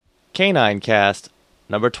Canine Cast,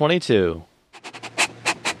 number 22.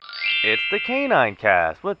 It's the Canine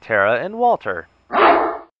Cast with Tara and Walter.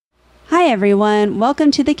 Hi everyone, welcome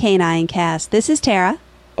to the Canine Cast. This is Tara.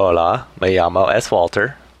 Hola, me llamo es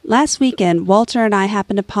Walter. Last weekend, Walter and I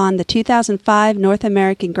happened upon the 2005 North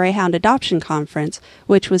American Greyhound Adoption Conference,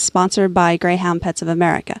 which was sponsored by Greyhound Pets of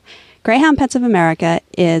America. Greyhound Pets of America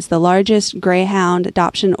is the largest greyhound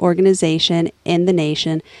adoption organization in the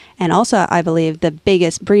nation, and also, I believe, the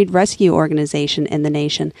biggest breed rescue organization in the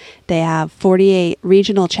nation. They have 48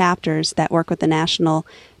 regional chapters that work with the national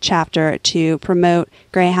chapter to promote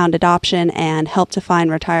greyhound adoption and help to find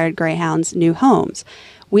retired greyhounds new homes.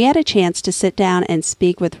 We had a chance to sit down and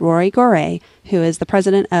speak with Rory Gorey, who is the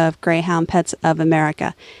president of Greyhound Pets of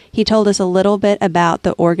America. He told us a little bit about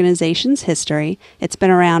the organization's history. It's been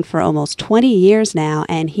around for almost 20 years now,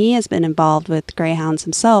 and he has been involved with greyhounds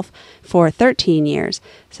himself for 13 years.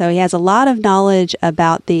 So he has a lot of knowledge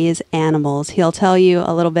about these animals. He'll tell you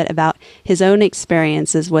a little bit about his own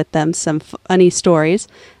experiences with them, some funny stories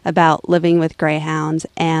about living with greyhounds,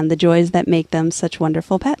 and the joys that make them such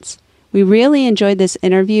wonderful pets. We really enjoyed this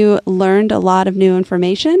interview, learned a lot of new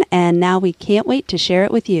information, and now we can't wait to share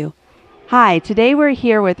it with you. Hi, today we're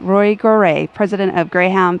here with Rory Gorey, president of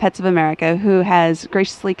Greyhound Pets of America, who has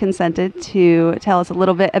graciously consented to tell us a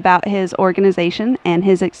little bit about his organization and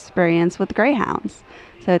his experience with greyhounds.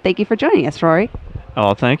 So thank you for joining us, Rory.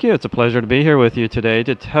 Oh, thank you. It's a pleasure to be here with you today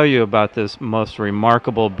to tell you about this most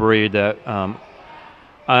remarkable breed that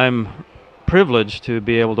I'm privileged to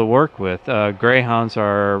be able to work with. Greyhounds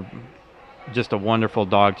are just a wonderful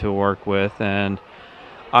dog to work with, and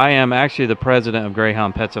I am actually the president of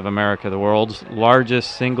Greyhound Pets of America, the world's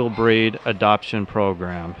largest single breed adoption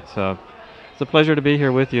program. So it's a pleasure to be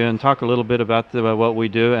here with you and talk a little bit about what we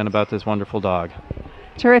do and about this wonderful dog.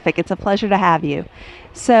 Terrific. It's a pleasure to have you.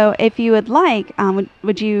 So if you would like,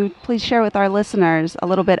 would you please share with our listeners a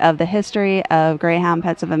little bit of the history of Greyhound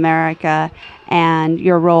Pets of America and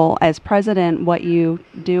your role as president, what you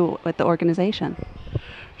do with the organization?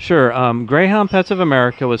 Sure. Greyhound Pets of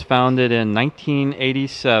America was founded in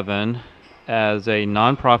 1987 as a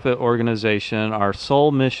nonprofit organization. Our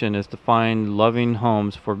sole mission is to find loving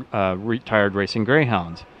homes for retired racing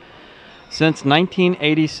greyhounds. Since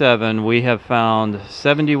 1987, we have found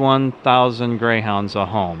 71,000 greyhounds a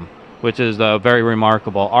home, which is very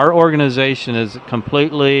remarkable. Our organization is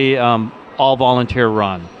completely all volunteer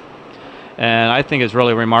run, and I think it's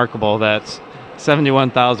really remarkable that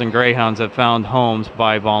 71,000 greyhounds have found homes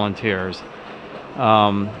by volunteers.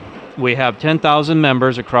 We have 10,000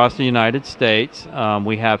 members across the United States.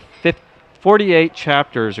 We have 48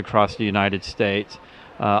 chapters across the United States,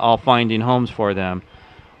 all finding homes for them.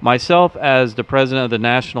 Myself, as the president of the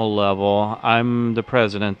national level, I'm the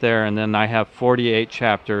president there, and then I have 48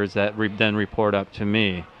 chapters that then report up to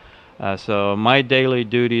me. So my daily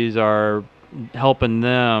duties are helping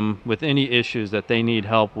them with any issues that they need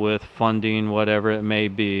help with, funding, whatever it may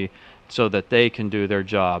be, so that they can do their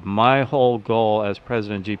job. My whole goal as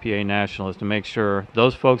president of GPA National is to make sure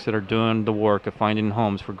those folks that are doing the work of finding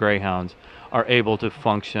homes for greyhounds are able to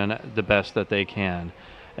function the best that they can.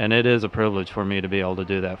 And it is a privilege for me to be able to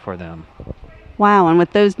do that for them. Wow, and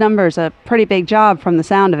with those numbers, a pretty big job from the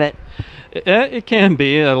sound of it. It can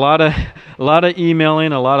be a lot of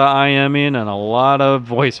emailing, a lot of IMing, and a lot of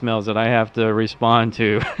voicemails that I have to respond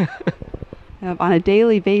to. On a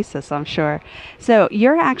daily basis, I'm sure. So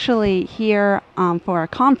you're actually here for a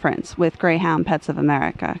conference with Greyhound Pets of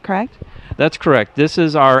America, correct? That's correct. This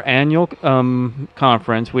is our annual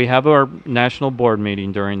conference. We have our national board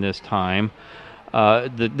meeting during this time.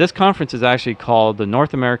 This conference is actually called the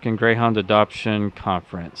North American Greyhound Adoption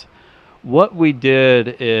Conference. What we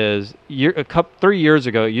did is, 3 years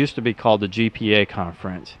ago, it used to be called the GPA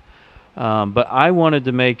Conference. But I wanted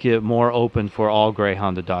to make it more open for all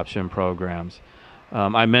greyhound adoption programs.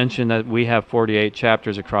 I mentioned that we have 48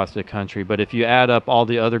 chapters across the country, but if you add up all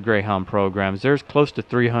the other greyhound programs, there's close to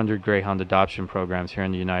 300 greyhound adoption programs here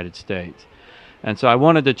in the United States. And so I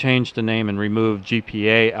wanted to change the name and remove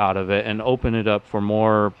GPA out of it and open it up for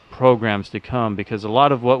more programs to come, because a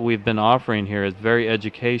lot of what we've been offering here is very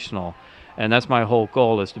educational. And that's my whole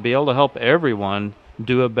goal, is to be able to help everyone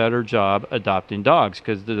do a better job adopting dogs,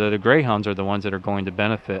 because the greyhounds are the ones that are going to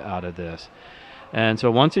benefit out of this. And so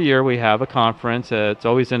once a year we have a conference. It's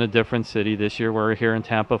always in a different city. This year we're here in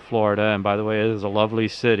Tampa, Florida, and by the way, it is a lovely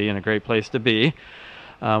city and a great place to be.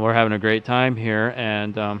 We're having a great time here,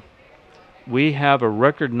 and we have a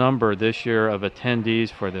record number this year of attendees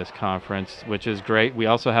for this conference, which is great. We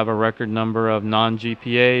also have a record number of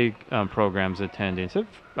non-GPA programs attending. So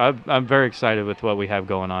I'm very excited with what we have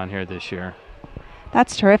going on here this year.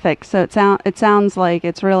 That's terrific. So it sounds like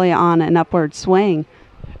it's really on an upward swing.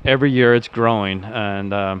 Every year it's growing,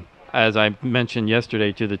 and as I mentioned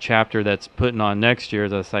yesterday to the chapter that's putting on next year,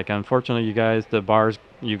 that's like, unfortunately, you guys, the bars,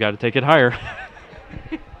 you got to take it higher.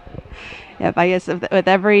 Yep, I guess with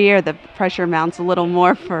every year the pressure mounts a little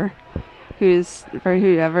more for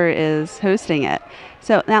whoever is hosting it.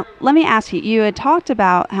 So now let me ask you, you had talked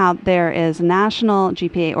about how there is a national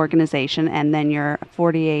GPA organization and then your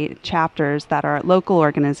 48 chapters that are local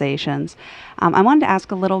organizations. I wanted to ask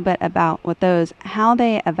a little bit about with those, how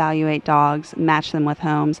they evaluate dogs, match them with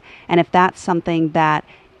homes, and if that's something that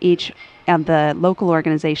each of the local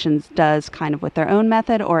organizations does kind of with their own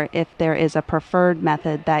method, or if there is a preferred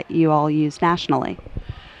method that you all use nationally.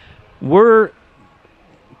 We're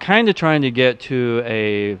kind of trying to get to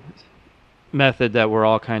a method that we're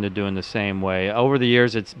all kind of doing the same way. Over the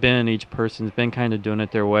years, each person's been kind of doing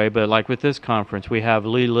it their way, but like with this conference, we have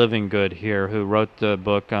Lee Livingood here, who wrote the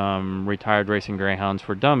book Retired Racing Greyhounds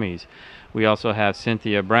for Dummies. We also have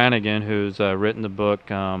Cynthia Brannigan, who's written the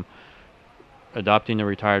book Adopting the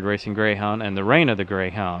Retired Racing Greyhound and The Reign of the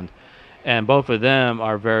Greyhound. And both of them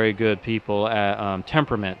are very good people at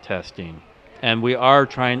temperament testing. And we are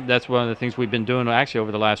trying, that's one of the things we've been doing actually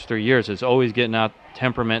over the last 3 years, is always getting out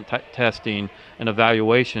temperament testing and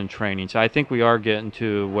evaluation training. So I think we are getting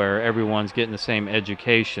to where everyone's getting the same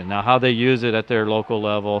education. Now, how they use it at their local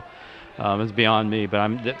level is beyond me,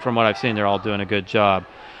 but from what I've seen, they're all doing a good job.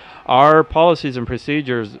 Our policies and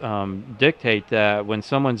procedures dictate that when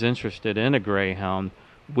someone's interested in a greyhound,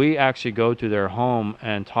 we actually go to their home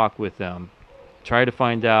and talk with them, try to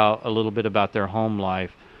find out a little bit about their home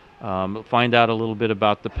life, find out a little bit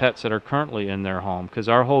about the pets that are currently in their home, because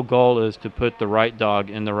our whole goal is to put the right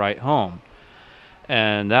dog in the right home,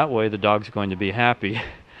 and that way the dog's going to be happy.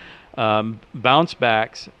 Bounce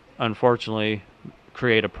backs, unfortunately,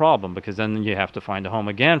 create a problem, because then you have to find a home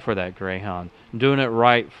again for that greyhound. Doing it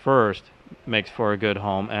right first makes for a good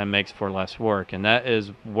home and makes for less work, and that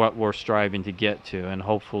is what we're striving to get to, and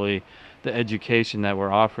hopefully the education that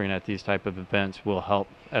we're offering at these type of events will help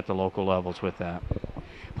at the local levels with that.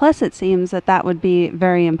 Plus, it seems that would be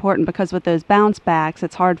very important, because with those bounce backs,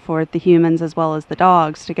 it's hard for the humans as well as the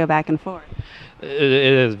dogs to go back and forth. It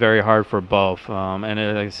is very hard for both, and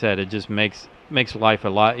like I said, it just makes life a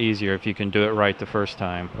lot easier if you can do it right the first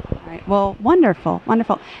time. Right. Well, wonderful,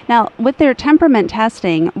 wonderful. Now, with their temperament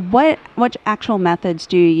testing, what actual methods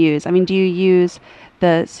do you use? I mean, do you use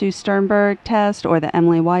the Sue Sternberg test or the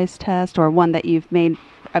Emily Weiss test, or one that you've made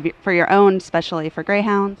for your own, especially for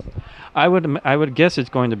greyhounds? I would guess it's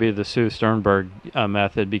going to be the Sue Sternberg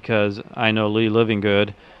method, because I know Lee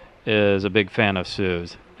Livingood is a big fan of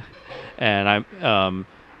Sue's, and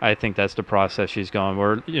I think that's the process she's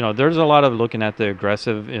going. There's a lot of looking at the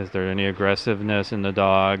aggressive. Is there any aggressiveness in the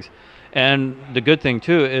dogs? And the good thing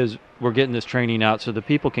too is we're getting this training out so the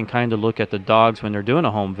people can kind of look at the dogs when they're doing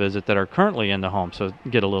a home visit that are currently in the home, so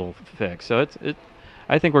get a little fix. So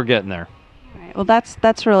I think we're getting there. Right. Well,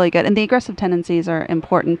 that's really good. And the aggressive tendencies are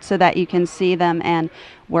important so that you can see them and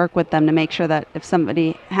work with them to make sure that if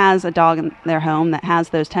somebody has a dog in their home that has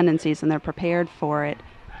those tendencies and they're prepared for it.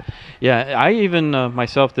 Yeah, I even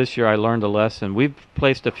myself this year I learned a lesson. We've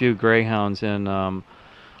placed a few greyhounds in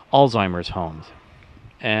Alzheimer's homes,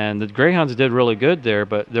 and the greyhounds did really good there,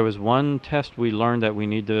 but there was one test we learned that we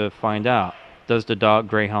need to find out. Does the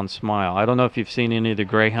greyhound smile? I don't know if you've seen any of the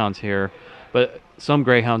greyhounds here, but some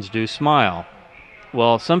greyhounds do smile.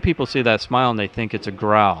 Well, some people see that smile and they think it's a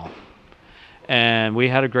growl. And we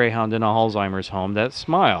had a greyhound in a Alzheimer's home that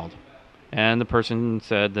smiled. And the person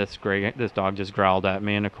said, this dog just growled at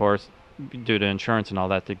me. And of course, due to insurance and all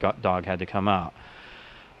that, the dog had to come out.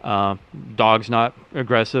 Dog's not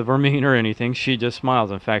aggressive or mean or anything. She just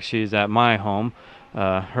smiles. In fact, she's at my home.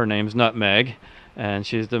 Her name's Nutmeg. And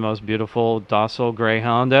she's the most beautiful, docile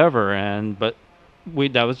greyhound ever. But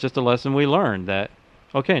that was just a lesson we learned, that,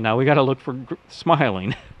 okay, now we got to look for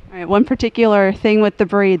smiling. All right, one particular thing with the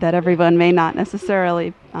breed that everyone may not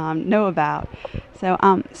necessarily know about. So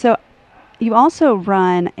you also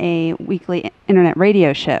run a weekly internet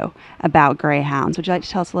radio show about greyhounds. Would you like to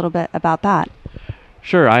tell us a little bit about that?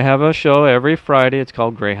 Sure. I have a show every Friday. It's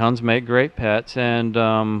called Greyhounds Make Great Pets.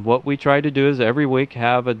 And what we try to do is every week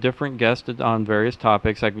have a different guest on various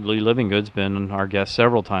topics. Like Lee Livingood's been our guest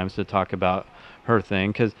several times to talk about her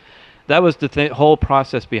thing, because that was the whole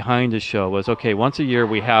process behind the show was, okay, once a year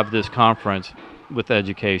we have this conference with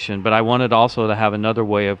education, but I wanted also to have another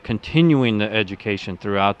way of continuing the education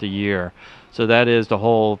throughout the year. So that is the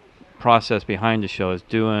whole process behind the show, is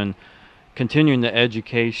continuing the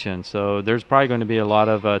education. So there's probably going to be a lot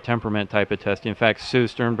of temperament type of testing. In fact, Sue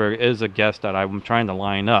Sternberg is a guest that I'm trying to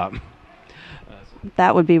line up.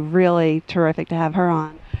 That would be really terrific to have her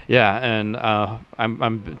on. Yeah, and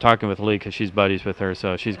I'm talking with Lee because she's buddies with her,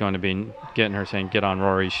 so she's going to be getting her saying, get on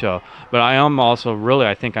Rory's show. But I am also really,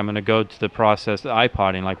 I think I'm going to go to the process of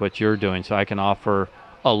iPodding like what you're doing, so I can offer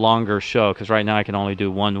a longer show, because right now I can only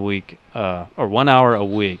do 1 week or 1 hour a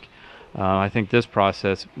week. I think this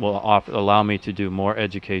process will allow me to do more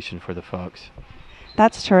education for the folks.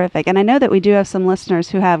 That's terrific. And I know that we do have some listeners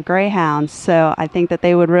who have greyhounds, so I think that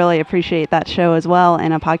they would really appreciate that show as well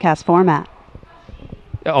in a podcast format.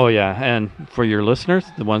 Oh, yeah. And for your listeners,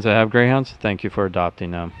 the ones that have greyhounds, thank you for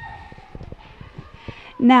adopting them.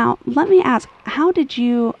 Now, let me ask, how did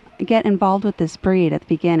you get involved with this breed at the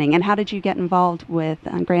beginning, and how did you get involved with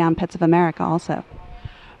Greyhound Pets of America also?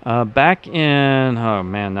 Back in, oh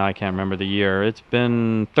man, now I can't remember the year. It's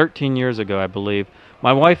been 13 years ago, I believe.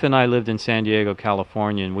 My wife and I lived in San Diego,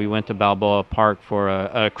 California, and we went to Balboa Park for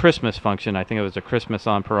a Christmas function. I think it was a Christmas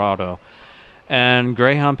on Parado. And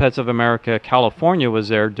Greyhound Pets of America California was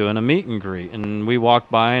there doing a meet and greet. And we walked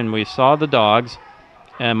by and we saw the dogs.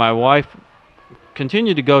 And my wife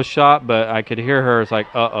continued to go shop, but I could hear her. It's like,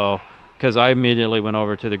 uh-oh, because I immediately went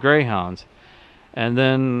over to the Greyhounds. And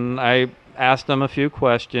then I asked them a few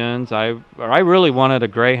questions. I really wanted a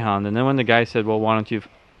Greyhound. And then when the guy said, well, why don't you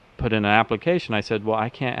put in an application? I said, well, I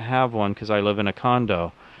can't have one because I live in a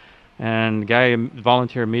condo. And the guy,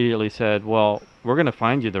 volunteer, immediately said, well, we're going to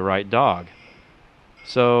find you the right dog.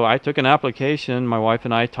 So I took an application. My wife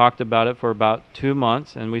and I talked about it for about 2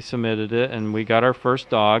 months, and we submitted it, and we got our first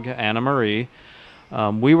dog, Anna Marie.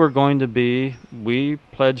 We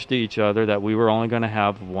pledged to each other that we were only going to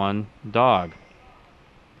have one dog.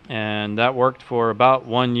 And that worked for about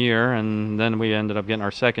 1 year, and then we ended up getting our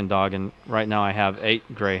second dog, and right now I have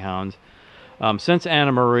 8 greyhounds. Since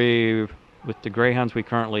Anna Marie, with the greyhounds we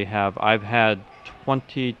currently have, I've had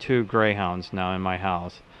 22 greyhounds now in my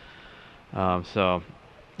house. So,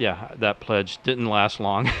 yeah, that pledge didn't last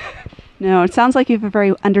long. No, it sounds like you have a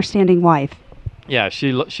very understanding wife. Yeah,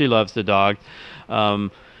 she loves the dog.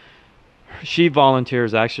 She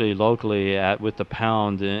volunteers actually locally with the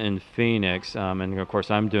Pound in Phoenix, and of course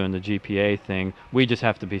I'm doing the GPA thing. We just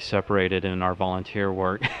have to be separated in our volunteer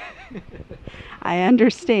work. I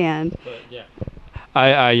understand. But, yeah.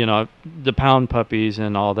 I the Pound puppies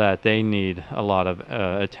and all that, they need a lot of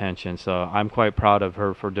attention, so I'm quite proud of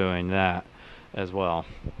her for doing that as well.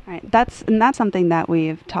 Right. That's something that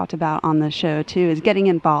we've talked about on the show too, is getting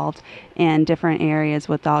involved in different areas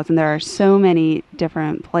with dogs. And there are so many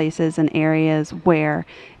different places and areas where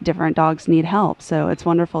different dogs need help. So it's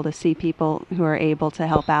wonderful to see people who are able to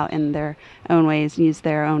help out in their own ways, use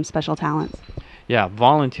their own special talents. Yeah,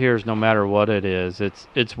 volunteers, no matter what it is,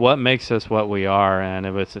 it's what makes us what we are. And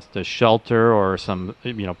if it's just a shelter or some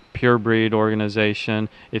pure breed organization,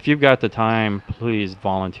 if you've got the time, please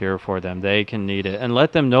volunteer for them. They can need it, and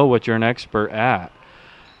let them know what you're an expert at.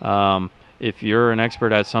 If you're an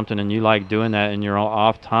expert at something and you like doing that in your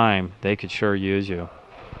off time, they could sure use you.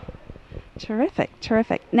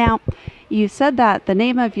 Terrific. Now, you said that the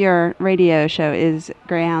name of your radio show is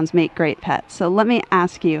Greyhounds Make Great Pets. So let me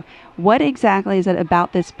ask you, what exactly is it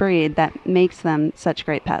about this breed that makes them such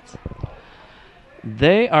great pets?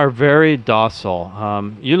 They are very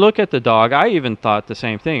docile. You look at the dog, I even thought the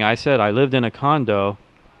same thing. I said, I lived in a condo.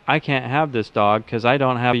 I can't have this dog because I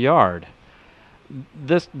don't have a yard.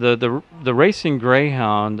 The racing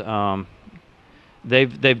greyhound,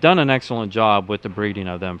 they've done an excellent job with the breeding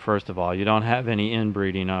of them. First of all, you don't have any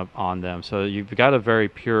inbreeding on them, so you've got a very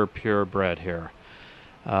pure bred here.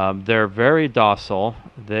 They're very docile.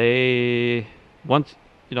 On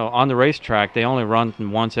the racetrack, they only run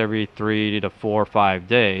once every 3 to 4 or 5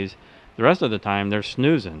 days. The rest of the time, they're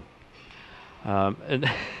snoozing.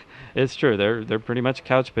 It's true. They're pretty much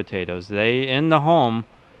couch potatoes. In the home,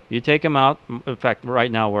 you take them out. In fact,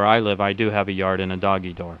 right now where I live, I do have a yard and a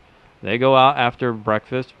doggy door. They go out after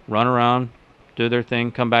breakfast, run around, do their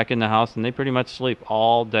thing, come back in the house, and they pretty much sleep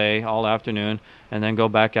all day, all afternoon, and then go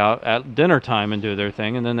back out at dinner time and do their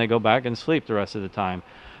thing, and then they go back and sleep the rest of the time.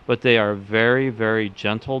 But they are very, very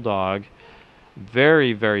gentle dog.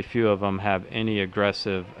 Very, very few of them have any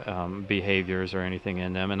aggressive behaviors or anything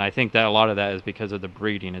in them, and I think that a lot of that is because of the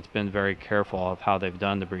breeding. It's been very careful of how they've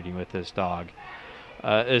done the breeding with this dog.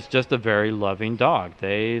 It's just a very loving dog.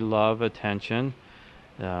 They love attention.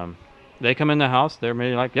 They come in the house, they're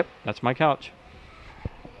maybe like, yep, that's my couch.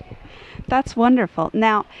 That's wonderful.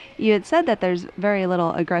 Now, you had said that there's very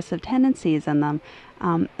little aggressive tendencies in them,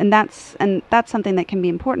 and that's something that can be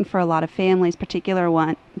important for a lot of families,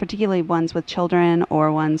 particularly ones with children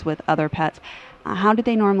or ones with other pets. How do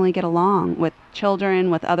they normally get along with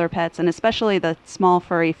children, with other pets, and especially the small,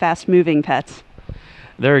 furry, fast-moving pets?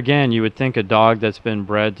 There again, you would think a dog that's been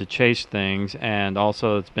bred to chase things and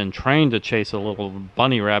also it's been trained to chase a little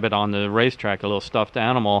bunny rabbit on the racetrack, a little stuffed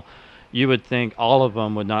animal, you would think all of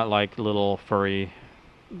them would not like little furry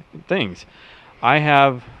things. I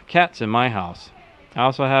have cats in my house. I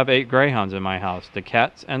also have 8 greyhounds in my house. The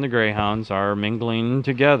cats and the greyhounds are mingling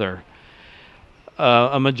together.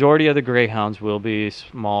 A majority of the greyhounds will be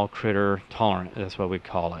small critter tolerant. That's what we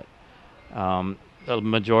call it. A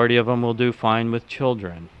majority of them will do fine with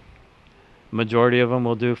children. Majority of them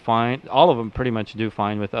will do fine. All of them pretty much do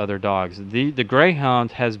fine with other dogs. The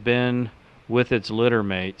greyhound has been with its litter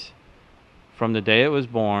mates from the day it was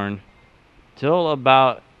born till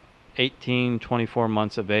about 18, 24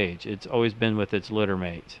 months of age. It's always been with its litter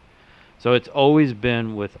mates. So it's always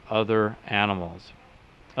been with other animals,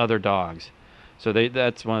 other dogs. So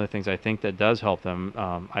that's one of the things I think that does help them.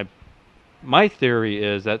 My theory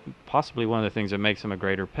is that possibly one of the things that makes them a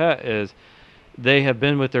greater pet is they have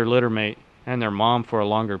been with their litter mate and their mom for a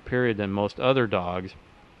longer period than most other dogs.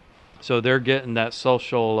 So they're getting that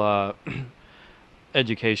social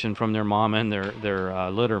education from their mom and their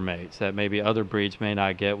litter mates that maybe other breeds may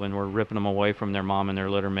not get when we're ripping them away from their mom and their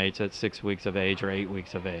litter mates at 6 weeks of age or 8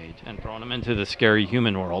 weeks of age and throwing them into the scary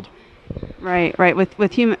human world. Right.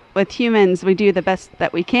 With humans, we do the best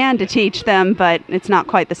that we can to teach them, but it's not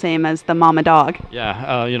quite the same as the mama dog.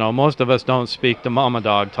 Yeah, most of us don't speak the mama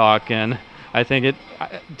dog talk, and I think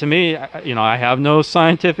to me, I have no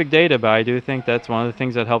scientific data, but I do think that's one of the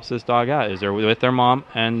things that helps this dog out is they're with their mom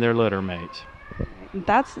and their litter mates.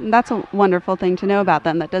 That's a wonderful thing to know about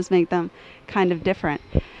them. That does make them kind of different.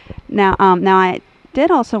 Now I did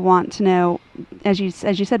also want to know, as you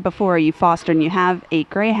said before, you foster and you have 8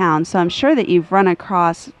 greyhounds, so I'm sure that you've run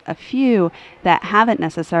across a few that haven't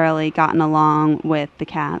necessarily gotten along with the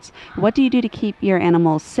cats. What do you do to keep your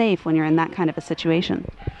animals safe when you're in that kind of a situation?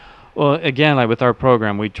 Well, again, like with our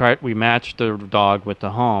program, we match the dog with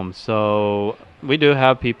the home. So we do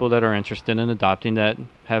have people that are interested in adopting that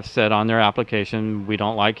have said on their application, we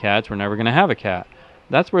don't like cats, we're never going to have a cat.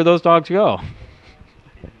 That's where those dogs go.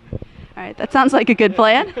 All right, that sounds like a good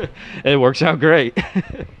plan. It works out great.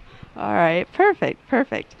 All right,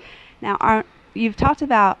 perfect. Now, you've talked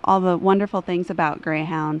about all the wonderful things about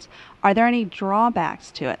greyhounds. Are there any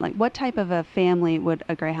drawbacks to it? Like, what type of a family would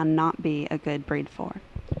a greyhound not be a good breed for?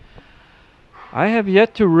 I have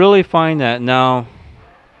yet to really find that. Now,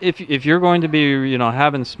 if you're going to be,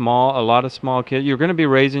 having a lot of small kids, you're going to be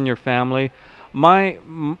raising your family. My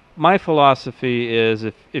philosophy is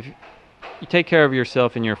if you take care of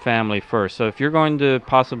yourself and your family first. So if you're going to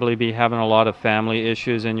possibly be having a lot of family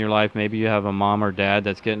issues in your life, maybe you have a mom or dad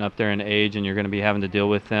that's getting up there in age and you're going to be having to deal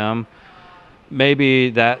with them. Maybe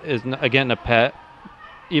that is, again, a pet,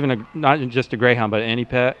 even not just a greyhound, but any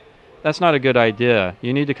pet. That's not a good idea.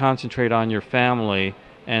 You need to concentrate on your family.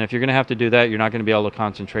 And if you're going to have to do that, you're not going to be able to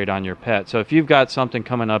concentrate on your pet. So if you've got something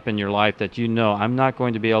coming up in your life that I'm not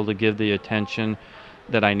going to be able to give the attention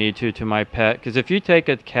that I need to my pet, because if you take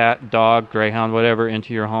a cat, dog, greyhound, whatever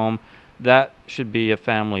into your home, that should be a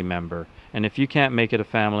family member. And if you can't make it a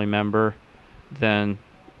family member, then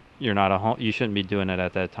you're not a home. You shouldn't be doing it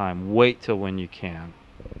at that time. Wait till when you can.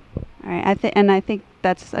 All right, I think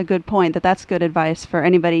that's a good point. That's good advice for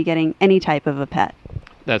anybody getting any type of a pet.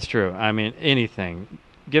 That's true. I mean, anything.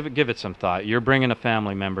 Give it some thought. You're bringing a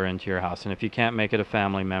family member into your house, and if you can't make it a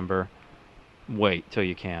family member, wait till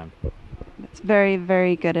you can. That's very,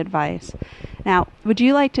 very good advice. Now, would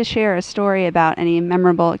you like to share a story about any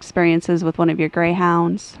memorable experiences with one of your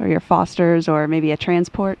greyhounds or your fosters or maybe a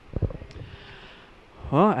transport?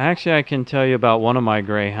 Well, actually, I can tell you about one of my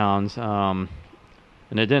greyhounds.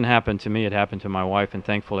 And it didn't happen to me. It happened to my wife, and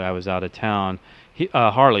thankfully I was out of town.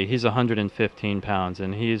 Harley, he's 115 pounds,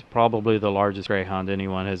 and he's probably the largest greyhound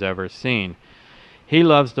anyone has ever seen. He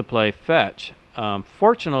loves to play fetch.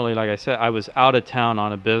 Fortunately, like I said, I was out of town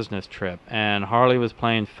on a business trip, and Harley was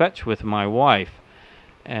playing fetch with my wife.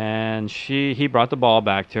 And he brought the ball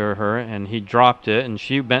back to her, and he dropped it, and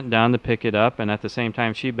she bent down to pick it up, and at the same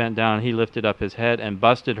time she bent down, he lifted up his head and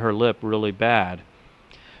busted her lip really bad.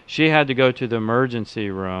 She had to go to the emergency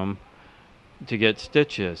room to get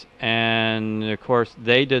stitches, and of course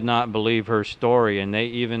they did not believe her story, and they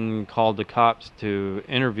even called the cops to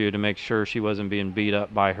interview to make sure she wasn't being beat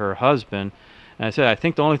up by her husband. And I said, I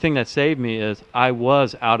think the only thing that saved me is I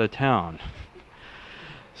was out of town.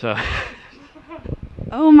 So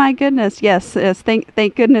oh my goodness, yes,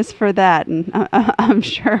 thank goodness for that. And I'm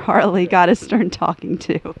sure Harley got a stern talking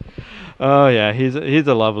to. Oh yeah, he's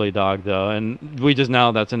a lovely dog though, and we just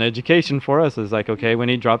now that's an education for us. It's like, okay, when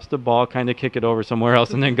he drops the ball, kind of kick it over somewhere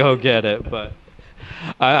else and then go get it. But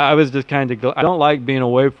I was just kind of I don't like being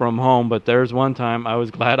away from home, but there's one time I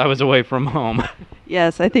was glad I was away from home.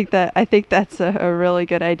 Yes, I think that's a really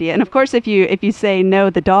good idea. And of course, if you say no,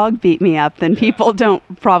 the dog beat me up, then people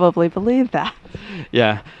don't probably believe that.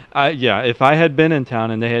 Yeah, yeah. If I had been in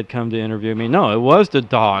town and they had come to interview me, no, it was the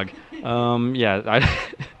dog. Yeah,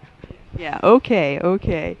 Yeah. Okay.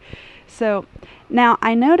 Okay. So now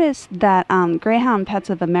I noticed that Greyhound Pets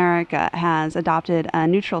of America has adopted a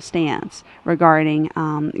neutral stance regarding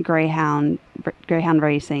greyhound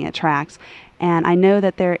racing at tracks. And I know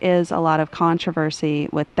that there is a lot of controversy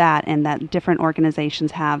with that, and that different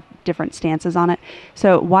organizations have different stances on it.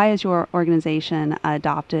 So, why has your organization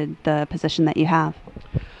adopted the position that you have?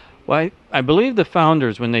 well, I believe the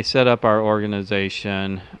founders, when they set up our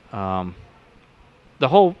organization, the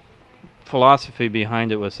whole philosophy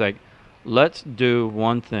behind it was like, let's do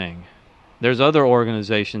one thing. There's other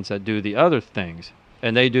organizations that do the other things,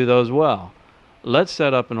 and they do those well. Let's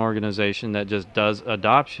set up an organization that just does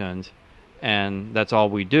adoptions, and that's all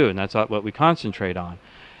we do, and that's what we concentrate on.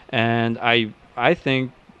 And I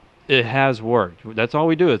think it has worked. That's all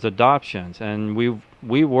we do is adoptions, and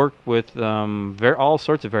we work with all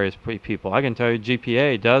sorts of various people. I can tell you,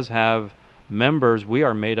 GPA does have members. We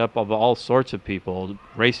are made up of all sorts of people: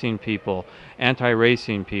 racing people,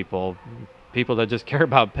 anti-racing people, people that just care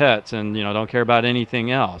about pets and don't care about anything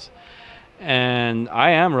else. And I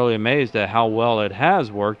am really amazed at how well it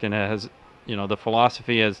has worked, and it has, the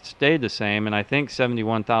philosophy has stayed the same. And I think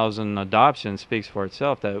 71,000 adoptions speaks for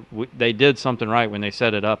itself, that they did something right when they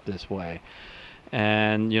set it up this way.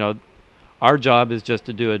 And our job is just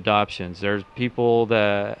to do adoptions. There's people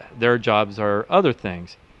that their jobs are other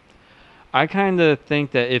things. I kind of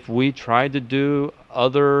think that if we tried to do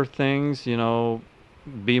other things,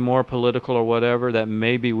 be more political or whatever, that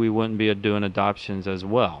maybe we wouldn't be doing adoptions as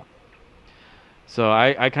well. So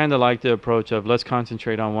I kind of like the approach of, let's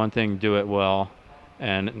concentrate on one thing, do it well,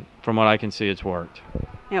 and from what I can see, it's worked.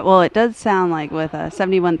 Yeah, well, it does sound like with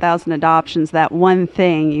 71,000 adoptions, that one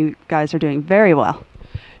thing you guys are doing very well.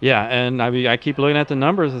 Yeah, and I keep looking at the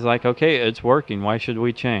numbers. It's like, okay, it's working. Why should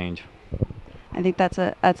we change? I think that's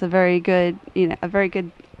a very good a very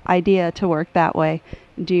good idea to work that way.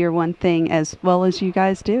 Do your one thing as well as you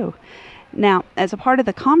guys do. Now, as a part of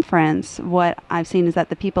the conference, what I've seen is that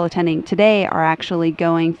the people attending today are actually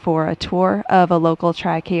going for a tour of a local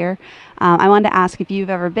track here. I wanted to ask if you've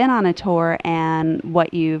ever been on a tour and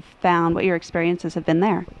what you've found, what your experiences have been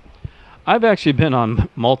there. I've actually been on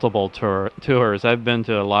multiple tours. I've been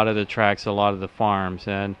to a lot of the tracks, a lot of the farms,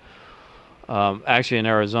 and actually in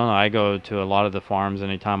Arizona, I go to a lot of the farms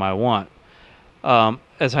anytime I want.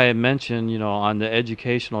 As I had mentioned, on the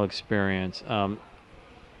educational experience,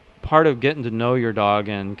 part of getting to know your dog,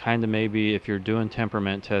 and kind of maybe if you're doing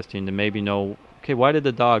temperament testing, to maybe know, okay, why did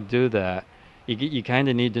the dog do that? You kind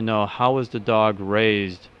of need to know, how was the dog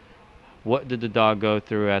raised? What did the dog go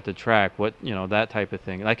through at the track? What, that type of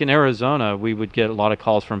thing. Like in Arizona, we would get a lot of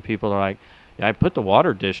calls from people that are like, yeah, I put the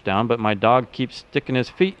water dish down, but my dog keeps sticking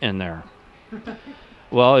his feet in there.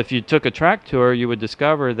 Well, if you took a track tour, you would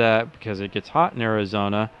discover that because it gets hot in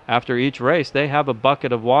Arizona, after each race, they have a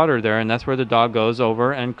bucket of water there, and that's where the dog goes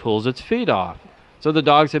over and cools its feet off. So the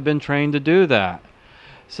dogs have been trained to do that.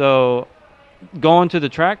 So going to the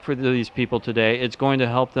track for these people today, it's going to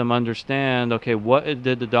help them understand, okay, what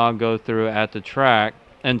did the dog go through at the track,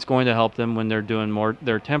 and it's going to help them when they're doing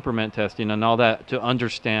their temperament testing and all that, to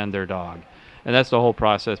understand their dog. And that's the whole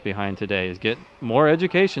process behind today, is get more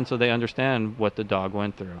education so they understand what the dog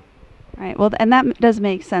went through. Right. Well, and that does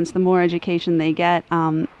make sense. The more education they get,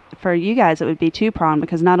 for you guys, it would be two-pronged,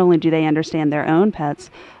 because not only do they understand their own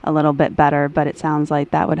pets a little bit better, but it sounds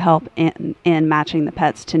like that would help in matching the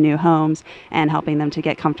pets to new homes and helping them to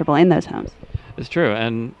get comfortable in those homes. It's true.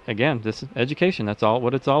 And again, this is education. That's all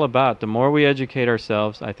what it's all about. The more we educate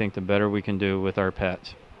ourselves, I think the better we can do with our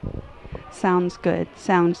pets. Sounds good.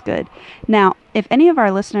 Sounds good. Now, if any of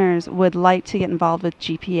our listeners would like to get involved with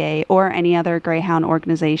GPA or any other Greyhound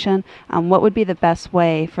organization, what would be the best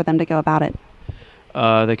way for them to go about it?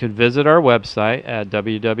 They could visit our website at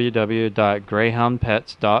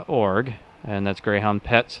www.greyhoundpets.org, and that's Greyhound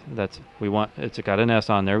Pets. It's got an S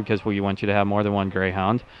on there because we want you to have more than one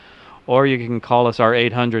Greyhound. Or you can call us our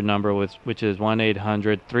 800 number, which is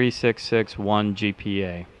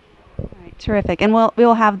 1-800-366-1-GPA. All right, terrific. And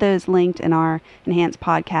we'll have those linked in our enhanced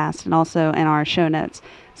podcast and also in our show notes,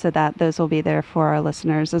 so that those will be there for our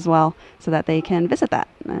listeners as well, so that they can visit that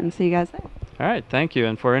and see you guys there. All right, thank you.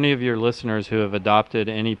 And for any of your listeners who have adopted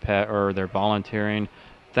any pet or they're volunteering,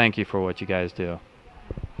 thank you for what you guys do.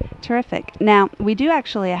 Terrific. Now, we do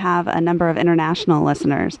actually have a number of international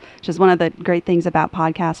listeners, which is one of the great things about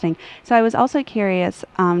podcasting. So I was also curious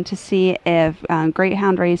to see if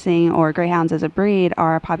greyhound racing or greyhounds as a breed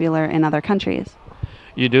are popular in other countries.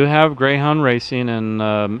 You do have greyhound racing in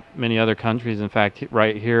many other countries. In fact,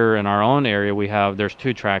 right here in our own area, there's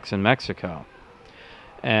 2 tracks in Mexico.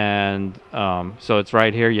 And so it's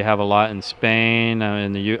right here. You have a lot in Spain, all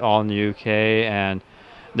in the UK, and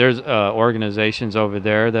there's organizations over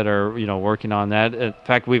there that are working on that. In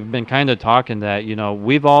fact, we've been kind of talking that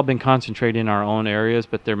we've all been concentrating in our own areas,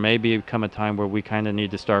 but there may become a time where we kind of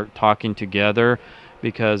need to start talking together,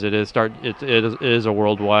 because it is a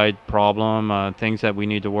worldwide problem. Things that we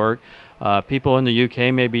need to work. People in the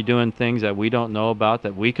UK may be doing things that we don't know about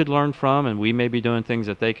that we could learn from, and we may be doing things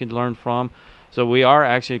that they could learn from. So we are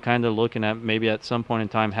actually kind of looking at maybe at some point in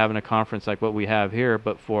time having a conference like what we have here,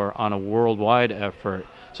 but on a worldwide effort,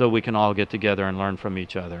 so we can all get together and learn from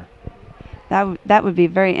each other. That would be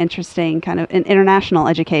very interesting, kind of an international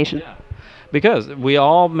education. Yeah. Because we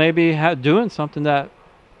all may be doing something that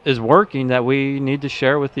is working that we need to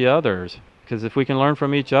share with the others. Because if we can learn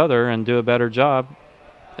from each other and do a better job,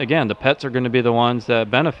 again, the pets are going to be the ones that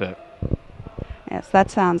benefit. Yes, that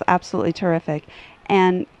sounds absolutely terrific.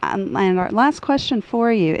 And our last question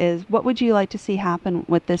for you is, what would you like to see happen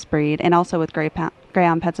with this breed and also with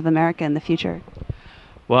Greyhound Pets of America in the future?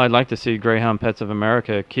 Well, I'd like to see Greyhound Pets of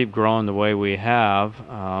America keep growing the way we have.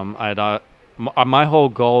 My whole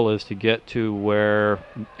goal is to get to where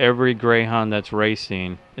every greyhound that's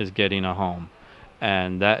racing is getting a home.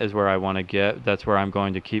 And that is where I want to get. That's where I'm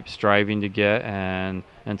going to keep striving to get. And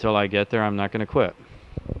until I get there, I'm not going to quit.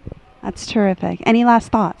 That's terrific. Any last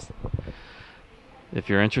thoughts? If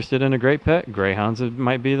you're interested in a great pet, greyhounds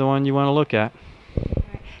might be the one you want to look at.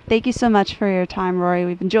 Thank you so much for your time, Rory.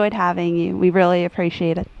 We've enjoyed having you. We really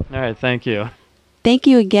appreciate it. All right, thank you. Thank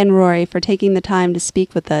you again, Rory, for taking the time to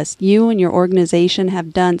speak with us. You and your organization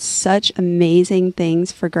have done such amazing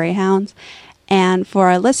things for greyhounds. And for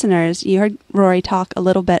our listeners, you heard Rory talk a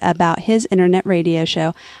little bit about his internet radio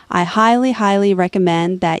show. I highly, highly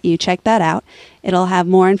recommend that you check that out. It'll have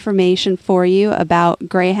more information for you about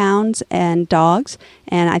greyhounds and dogs,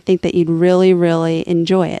 and I think that you'd really, really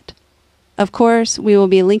enjoy it. Of course, we will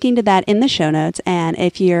be linking to that in the show notes, and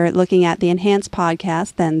if you're looking at the Enhanced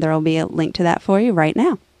podcast, then there will be a link to that for you right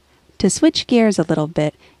now. To switch gears a little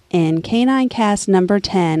bit, in Canine Cast number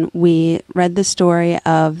 10, we read the story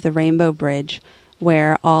of the Rainbow Bridge,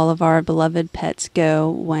 where all of our beloved pets go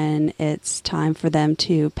when it's time for them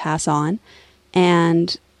to pass on.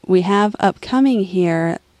 And we have upcoming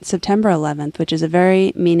here September 11th, which is a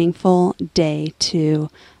very meaningful day to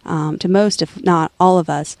most, if not all of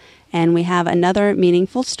us. And we have another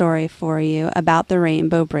meaningful story for you about the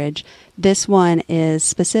Rainbow Bridge. This one is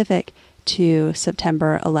specific to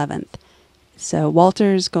September 11th. So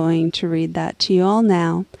Walter's going to read that to you all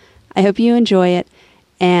now. I hope you enjoy it.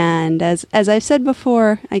 And as I've said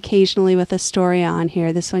before, occasionally with a story on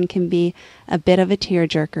here, this one can be a bit of a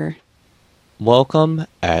tearjerker. Welcome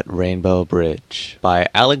at Rainbow Bridge by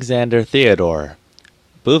Alexander Theodore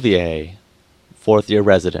Bouvier, 4th-year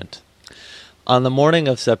resident. On the morning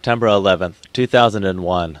of September 11th,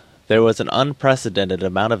 2001, there was an unprecedented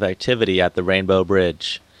amount of activity at the Rainbow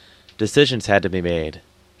Bridge. Decisions had to be made.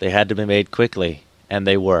 They had to be made quickly, and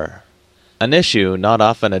they were. An issue not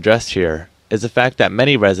often addressed here is the fact that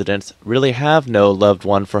many residents really have no loved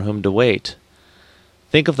one for whom to wait.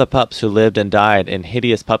 Think of the pups who lived and died in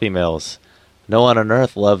hideous puppy mills. No one on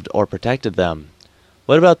earth loved or protected them.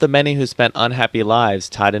 What about the many who spent unhappy lives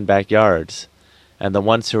tied in backyards? And the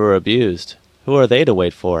ones who were abused? Who are they to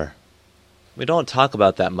wait for? We don't talk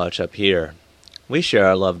about that much up here. We share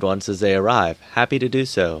our loved ones as they arrive, happy to do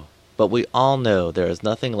so. But we all know there is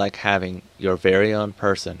nothing like having your very own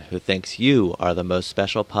person who thinks you are the most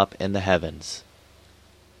special pup in the heavens.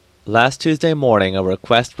 Last Tuesday morning, a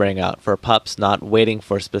request rang out for pups not waiting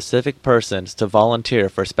for specific persons to volunteer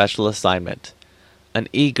for special assignment. An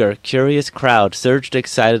eager, curious crowd surged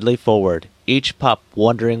excitedly forward, each pup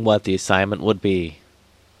wondering what the assignment would be.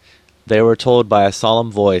 They were told by a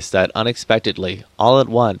solemn voice that unexpectedly, all at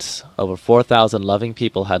once, over 4,000 loving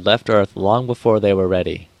people had left Earth long before they were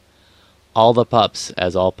ready. All the pups,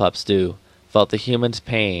 as all pups do, felt the human's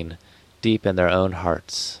pain deep in their own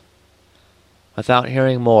hearts. Without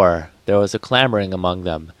hearing more, there was a clamoring among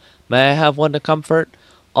them. "May I have one to comfort?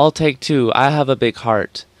 I'll take two. I have a big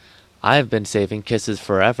heart. I've been saving kisses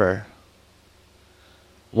forever."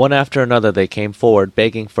 One after another they came forward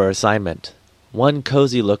begging for assignment. One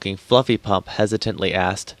cozy-looking fluffy pup hesitantly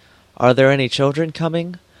asked, "Are there any children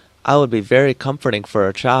coming? I would be very comforting for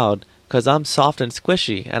a child, 'cause I'm soft and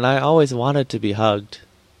squishy, and I always wanted to be hugged."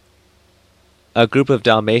 A group of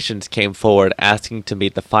Dalmatians came forward asking to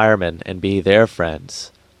meet the firemen and be their friends.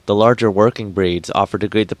 The larger working breeds offered to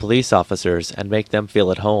greet the police officers and make them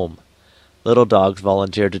feel at home. Little dogs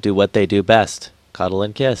volunteered to do what they do best, cuddle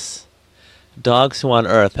and kiss. Dogs who on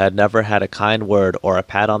earth had never had a kind word or a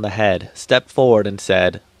pat on the head stepped forward and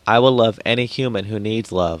said, "I will love any human who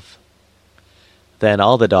needs love." Then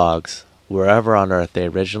all the dogs, wherever on earth they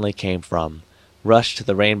originally came from, rushed to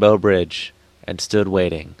the Rainbow Bridge and stood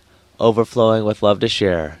waiting, overflowing with love to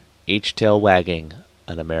share, each tail wagging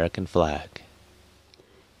an American flag.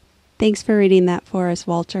 Thanks for reading that for us,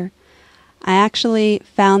 Walter. I actually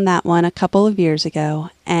found that one a couple of years ago,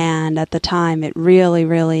 and at the time it really,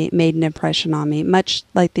 really made an impression on me, much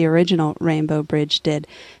like the original Rainbow Bridge did.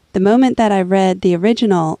 The moment that I read the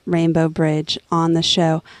original Rainbow Bridge on the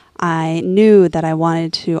show, I knew that I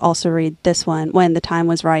wanted to also read this one when the time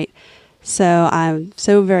was right. So I'm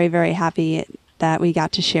so very, very happy that we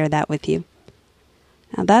got to share that with you.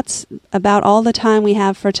 Now that's about all the time we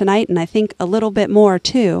have for tonight, and I think a little bit more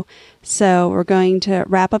too. So we're going to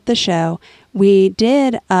wrap up the show. We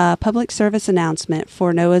did a public service announcement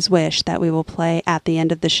for Noah's Wish that we will play at the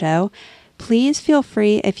end of the show. Please feel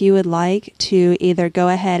free, if you would like, to either go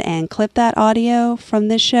ahead and clip that audio from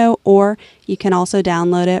this show, or you can also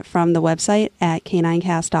download it from the website at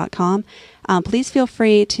k9cast.com. Please feel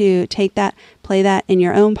free to take that, play that in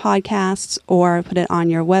your own podcasts, or put it on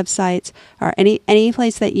your websites, or any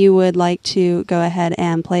place that you would like to go ahead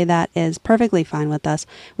and play that is perfectly fine with us.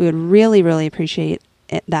 We would really, really appreciate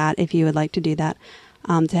that if you would like to do that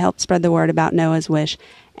to help spread the word about Noah's Wish.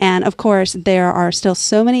 And of course, there are still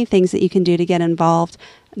so many things that you can do to get involved.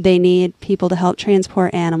 They need people to help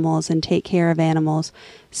transport animals and take care of animals.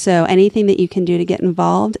 So anything that you can do to get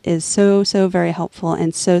involved is so, so very helpful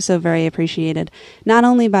and so, so very appreciated, not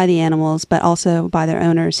only by the animals, but also by their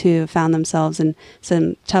owners who found themselves in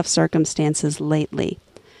some tough circumstances lately.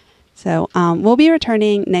 So we'll be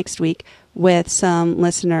returning next week with some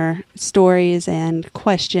listener stories and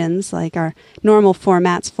questions like our normal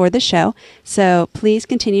formats for the show. So please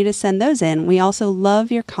continue to send those in. We also love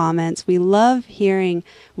your comments. We love hearing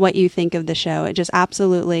what you think of the show. It just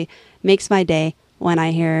absolutely makes my day when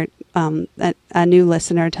I hear a new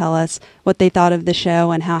listener tell us what they thought of the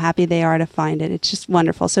show and how happy they are to find it. It's just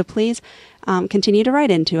wonderful. So please continue to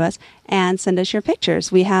write into us and send us your pictures.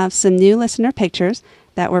 We have some new listener pictures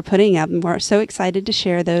that we're putting up, and we're so excited to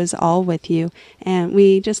share those all with you, and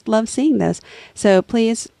we just love seeing those. So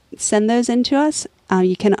please send those in to us.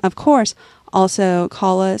 You can, of course, also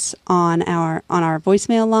call us on our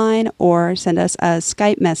voicemail line or send us a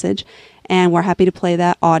Skype message, and we're happy to play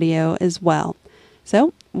that audio as well.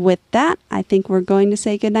 So with that, I think we're going to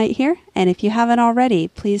say goodnight here, and if you haven't already,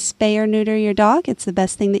 please spay or neuter your dog. It's the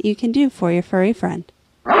best thing that you can do for your furry friend.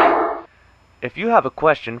 If you have a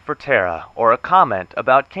question for Tara or a comment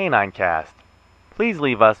about Canine Cast, please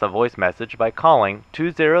leave us a voice message by calling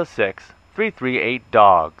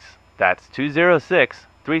 206-338-DOGS. That's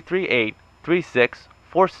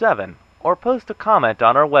 206-338-3647. Or post a comment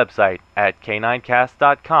on our website at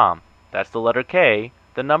k9cast.com. That's the letter K,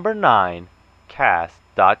 the number 9,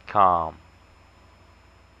 cast.com.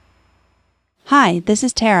 Hi, this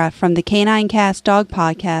is Tara from the Canine Cast Dog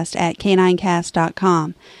Podcast at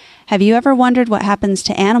k9cast.com. Have you ever wondered what happens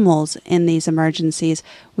to animals in these emergencies?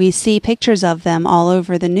 We see pictures of them all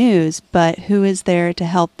over the news, but who is there to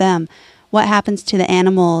help them? What happens to the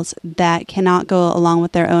animals that cannot go along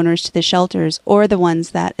with their owners to the shelters, or the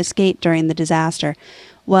ones that escaped during the disaster?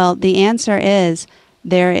 Well, the answer is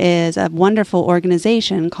there is a wonderful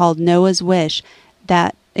organization called Noah's Wish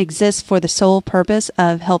that exists for the sole purpose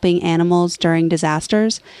of helping animals during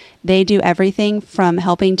disasters. They do everything from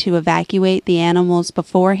helping to evacuate the animals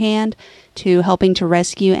beforehand to helping to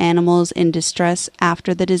rescue animals in distress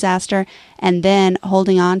after the disaster, and then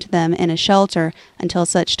holding on to them in a shelter until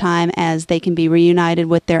such time as they can be reunited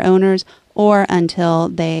with their owners or until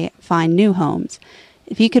they find new homes.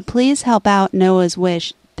 If you could please help out Noah's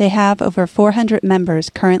Wish, they have over 400 members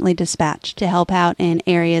currently dispatched to help out in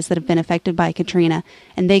areas that have been affected by Katrina,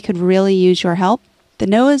 and they could really use your help. The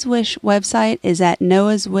Noah's Wish website is at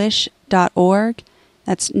noahswish.org.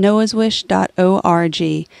 That's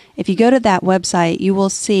noahswish.org. If you go to that website, you will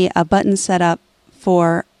see a button set up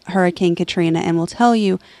for Hurricane Katrina, and will tell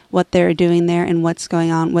you what they're doing there and what's going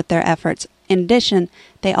on with their efforts. In addition,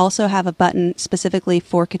 they also have a button specifically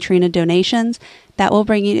for Katrina donations that will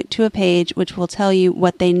bring you to a page which will tell you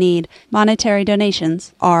what they need. Monetary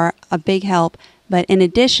donations are a big help, but in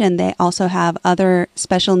addition, they also have other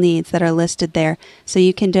special needs that are listed there, so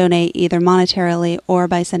you can donate either monetarily or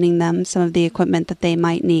by sending them some of the equipment that they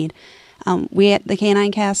might need. We at the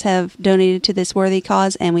Canine Cast have donated to this worthy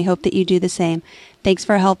cause, and we hope that you do the same. Thanks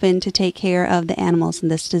for helping to take care of the animals in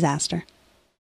this disaster.